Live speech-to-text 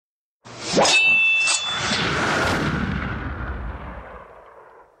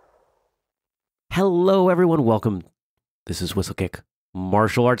Hello, everyone. Welcome. This is Whistlekick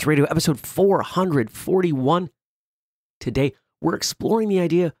Martial Arts Radio, episode 441. Today, we're exploring the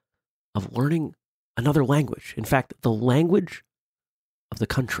idea of learning another language. In fact, the language of the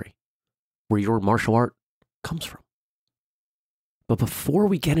country where your martial art comes from. But before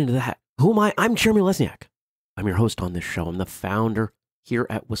we get into that, who am I? I'm Jeremy Lesniak. I'm your host on this show. I'm the founder here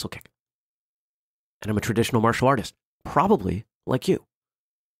at Whistlekick. And I'm a traditional martial artist, probably like you.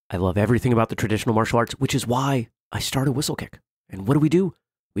 I love everything about the traditional martial arts, which is why I started Whistlekick. And what do?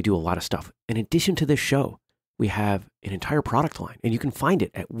 We do a lot of stuff. In addition to this show, we have an entire product line, and you can find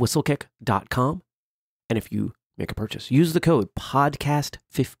it at whistlekick.com. And if you make a purchase, use the code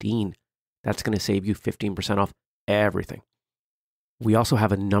podcast15. That's going to save you 15% off everything. We also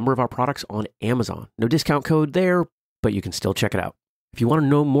have a number of our products on Amazon. No discount code there, but you can still check it out. If you want to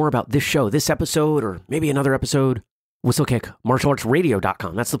know more about this show, this episode, or maybe another episode, Whistlekick,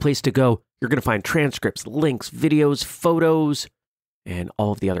 martialartsradio.com. That's the place to go. You're going to find transcripts, links, videos, photos, and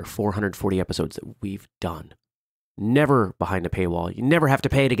all of the other 440 episodes that we've done. Never behind a paywall. You never have to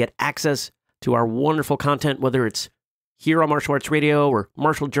pay to get access to our wonderful content, whether it's here on Martial Arts Radio or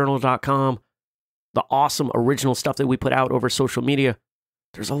martialjournal.com, the awesome original stuff that we put out over social media.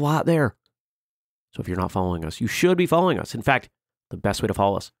 There's a lot there. So if you're not following us, you should be following us. In fact, the best way to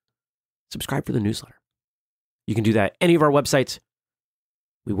follow us, subscribe for the newsletter. You can do that at any of our websites.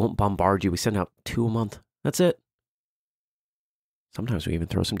 We won't bombard you. We send out 2 a month. That's it. Sometimes we even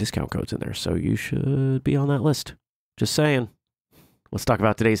throw some discount codes in there, so you should be on that list. Just saying. Let's talk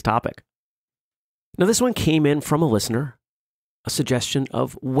about today's topic. Now, this one came in from a listener, a suggestion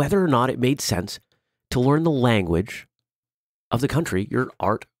of whether or not it made sense to learn the language of the country your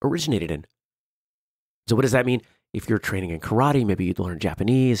art originated in. So what does that mean? If you're training in karate, maybe you'd learn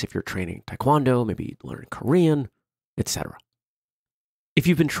Japanese. If you're training taekwondo, maybe you'd learn Korean, etc. If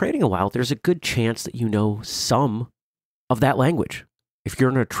you've been training a while, there's a good chance that you know some of that language. If you're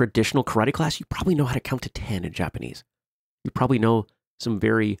in a traditional karate class, you probably know how to count to 10 in Japanese. You probably know some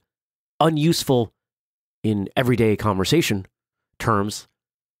very unuseful in everyday conversation terms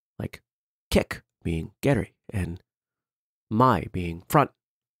like kick being geri and mai being front,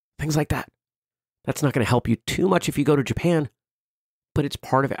 things like that. That's not going to help you too much if you go to Japan, but it's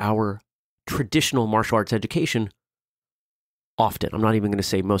part of our traditional martial arts education often. I'm not even going to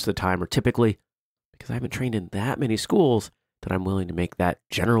say most of the time or typically, because I haven't trained in that many schools that I'm willing to make that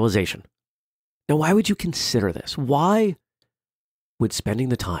generalization. Now, why would you consider this? Why would spending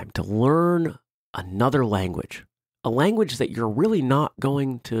the time to learn another language, a language that you're really not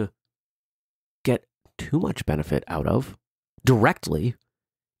going to get too much benefit out of directly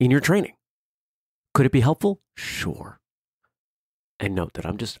in your training? Could it be helpful? Sure. And note that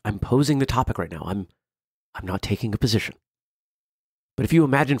I'm posing the topic right now. I'm not taking a position. But if you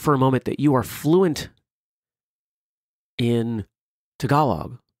imagine for a moment that you are fluent in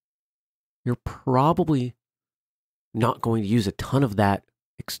Tagalog, you're probably not going to use a ton of that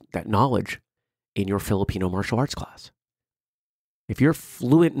knowledge in your Filipino martial arts class. If you're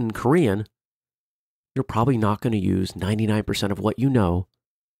fluent in Korean, you're probably not going to use 99% of what you know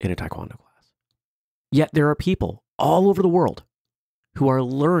in a taekwondo class. Yet there are people all over the world who are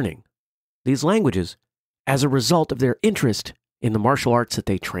learning these languages as a result of their interest in the martial arts that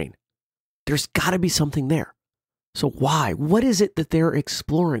they train. There's got to be something there. So why? What is it that they're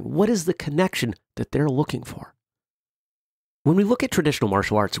exploring? What is the connection that they're looking for? When we look at traditional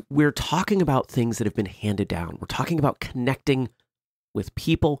martial arts, we're talking about things that have been handed down. We're talking about connecting with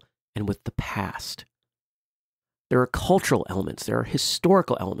people and with the past. There are cultural elements. There are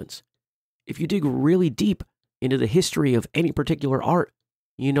historical elements. If you dig really deep into the history of any particular art,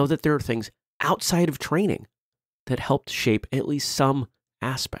 you know that there are things outside of training that helped shape at least some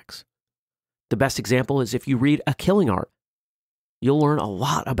aspects. The best example is if you read A Killing Art, you'll learn a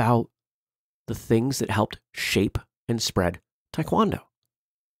lot about the things that helped shape and spread taekwondo.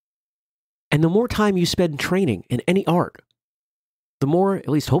 And the more time you spend training in any art, the more, at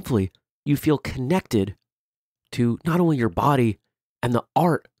least hopefully, you feel connected to not only your body and the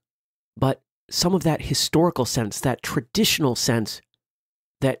art, but some of that historical sense, that traditional sense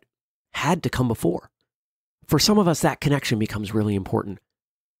that had to come before. For some of us, that connection becomes really important.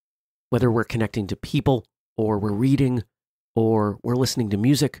 Whether we're connecting to people, or we're reading, or we're listening to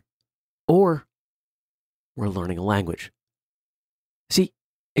music, or we're learning a language. See,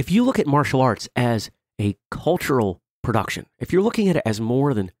 if you look at martial arts as a cultural production, if you're looking at it as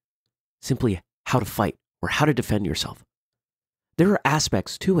more than simply how to fight or how to defend yourself, there are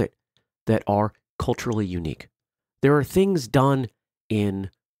aspects to it that are culturally unique. There are things done in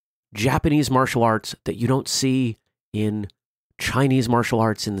Japanese martial arts that you don't see in Chinese martial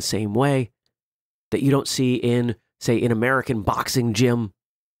arts in the same way. that you don't see in, say, an American boxing gym.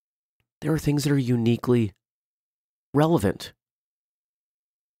 There are things that are uniquely relevant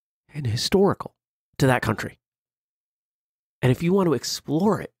and historical to that country. And if you want to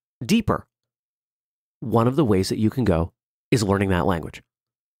explore it deeper, one of the ways that you can go is learning that language.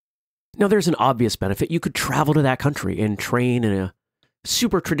 Now, there's an obvious benefit. You could travel to that country and train in a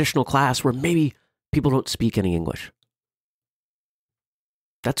super traditional class where maybe people don't speak any English.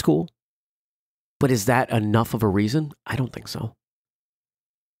 That's cool. But is that enough of a reason? I don't think so.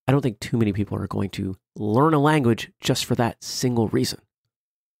 I don't think too many people are going to learn a language just for that single reason.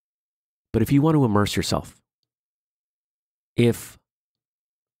 But if you want to immerse yourself, if,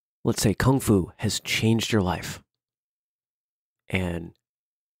 let's say, Kung Fu has changed your life and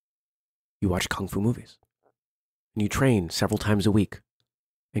you watch Kung Fu movies and you train several times a week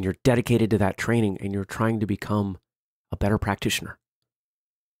and you're dedicated to that training and you're trying to become a better practitioner.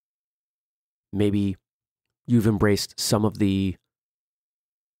 Maybe you've embraced some of the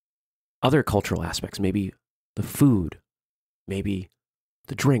other cultural aspects, maybe the food, maybe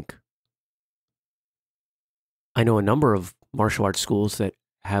the drink. I know a number of martial arts schools that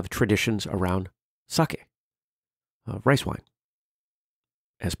have traditions around sake, rice wine,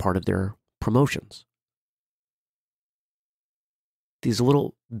 as part of their promotions. These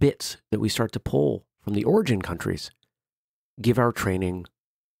little bits that we start to pull from the origin countries give our training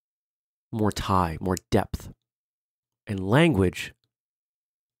more tie, more depth. And language,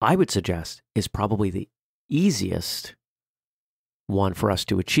 I would suggest, is probably the easiest one for us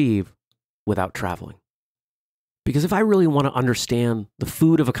to achieve without traveling. Because if I really want to understand the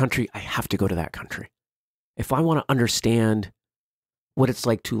food of a country, I have to go to that country. If I want to understand what it's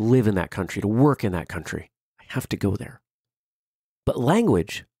like to live in that country, to work in that country, I have to go there. But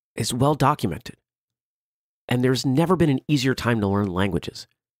language is well documented. And there's never been an easier time to learn languages.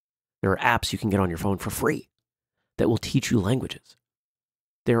 There are apps you can get on your phone for free that will teach you languages.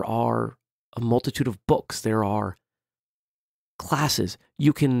 There are a multitude of books. There are classes.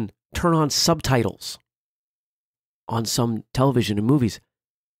 You can turn on subtitles on some television and movies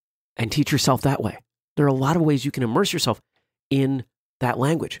and teach yourself that way. There are a lot of ways you can immerse yourself in that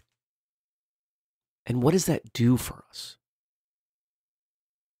language. And what does that do for us?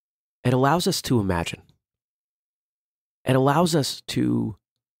 It allows us to imagine. It allows us to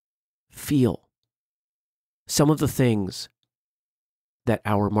feel some of the things that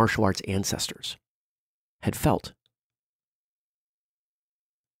our martial arts ancestors had felt.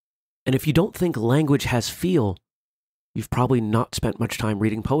 And if you don't think language has feel, you've probably not spent much time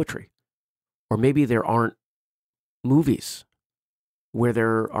reading poetry. Or maybe there aren't movies where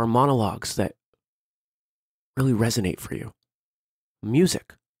there are monologues that really resonate for you.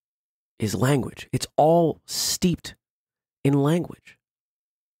 Music is language. It's all steeped in language.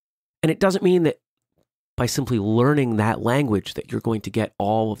 And it doesn't mean that by simply learning that language that you're going to get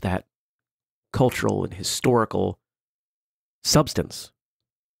all of that cultural and historical substance.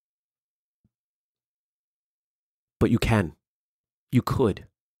 But you can. You could.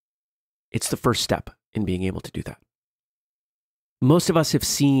 It's the first step in being able to do that. Most of us have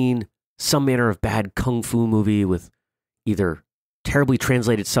seen some manner of bad kung fu movie with either terribly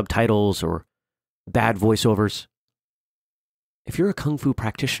translated subtitles or bad voiceovers. If you're a kung fu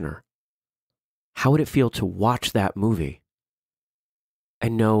practitioner, how would it feel to watch that movie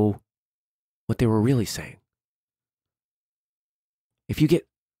and know what they were really saying? If you get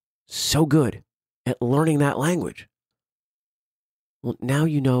so good at learning that language, well, now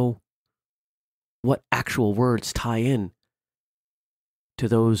you know what actual words tie in to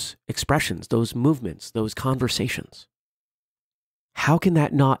those expressions, those movements, those conversations. How can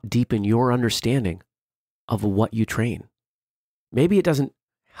that not deepen your understanding of what you train? Maybe it doesn't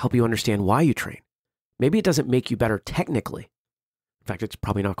help you understand why you train. Maybe it doesn't make you better technically. In fact, it's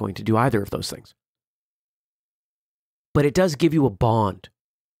probably not going to do either of those things. But it does give you a bond,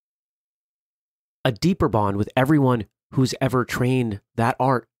 a deeper bond with everyone who's ever trained that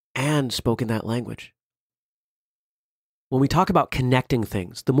art and spoken that language. When we talk about connecting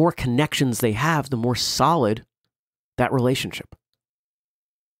things, the more connections they have, the more solid that relationship.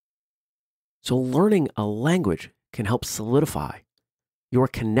 So learning a language can help solidify your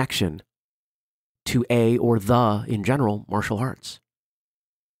connection to a or the, in general, martial arts.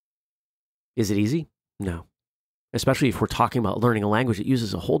 Is it easy? No. Especially if we're talking about learning a language that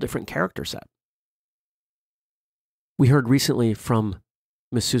uses a whole different character set. We heard recently from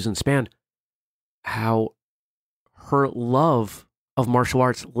Miss Susan Spann how her love of martial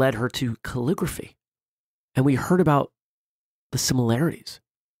arts led her to calligraphy. And we heard about the similarities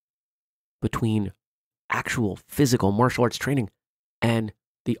between actual physical martial arts training and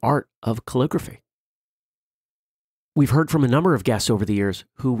the art of calligraphy. We've heard from a number of guests over the years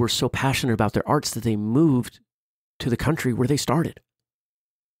who were so passionate about their arts that they moved to the country where they started.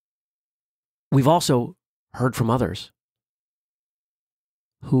 We've also heard from others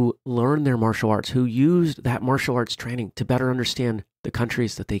who learned their martial arts, who used that martial arts training to better understand the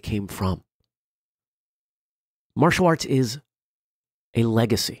countries that they came from. Martial arts is a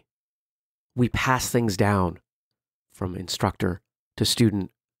legacy. We pass things down from instructor to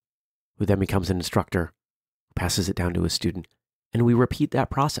student, who then becomes an instructor, passes it down to a student, and we repeat that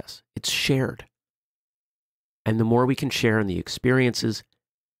process. It's shared. And the more we can share in the experiences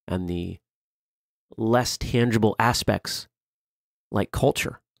and the less tangible aspects like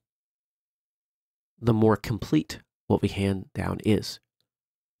culture, the more complete what we hand down is.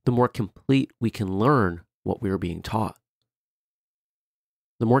 The more complete we can learn what we are being taught.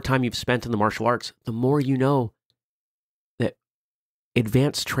 The more time you've spent in the martial arts, the more you know that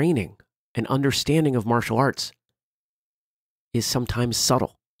advanced training and understanding of martial arts is sometimes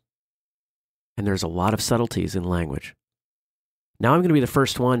subtle. And there's a lot of subtleties in language. Now I'm going to be the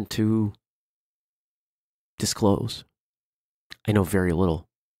first one to disclose I know very little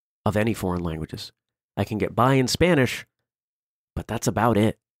of any foreign languages. I can get by in Spanish, but that's about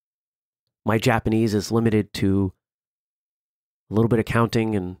it. My Japanese is limited to a little bit of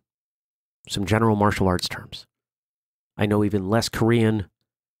counting and some general martial arts terms. I know even less Korean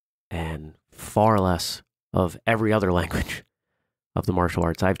and far less of every other language of the martial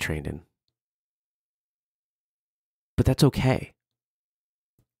arts I've trained in. But that's okay.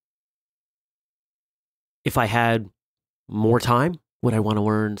 If I had more time, would I want to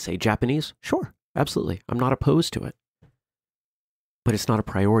learn, say, Japanese? Sure, absolutely. I'm not opposed to it. But it's not a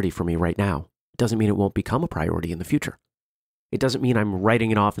priority for me right now. It doesn't mean it won't become a priority in the future. It doesn't mean I'm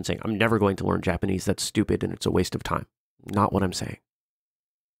writing it off and saying, I'm never going to learn Japanese. That's stupid and it's a waste of time. Not what I'm saying.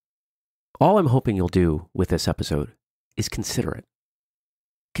 All I'm hoping you'll do with this episode is consider it.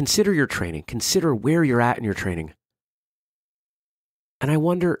 Consider your training. Consider where you're at in your training. And I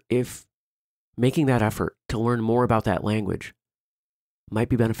wonder if making that effort to learn more about that language might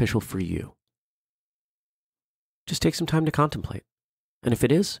be beneficial for you. Just take some time to contemplate. And if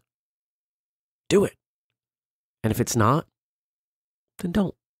it is, do it. And if it's not, then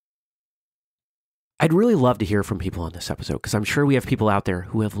don't. I'd really love to hear from people on this episode because I'm sure we have people out there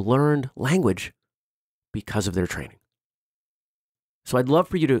who have learned language because of their training. So I'd love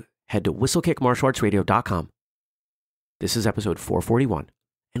for you to head to whistlekickmartialartsradio.com. This is episode 441,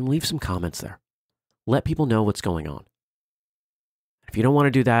 and leave some comments there. Let people know what's going on. If you don't want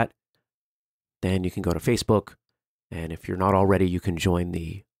to do that, then you can go to Facebook, and if you're not already, you can join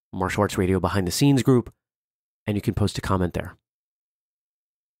the Martial Arts Radio Behind the Scenes group, and you can post a comment there.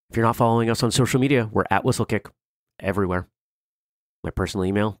 If you're not following us on social media, we're at whistlekick everywhere. My personal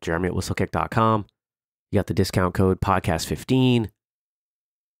email, jeremy@whistlekick.com. You got the discount code podcast15.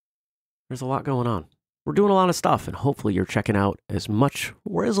 There's a lot going on. We're doing a lot of stuff, and hopefully you're checking out as much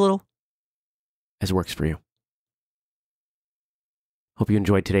or as little as works for you. Hope you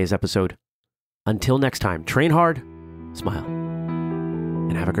enjoyed today's episode. Until next time, train hard, smile,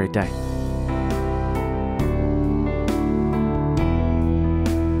 and have a great day.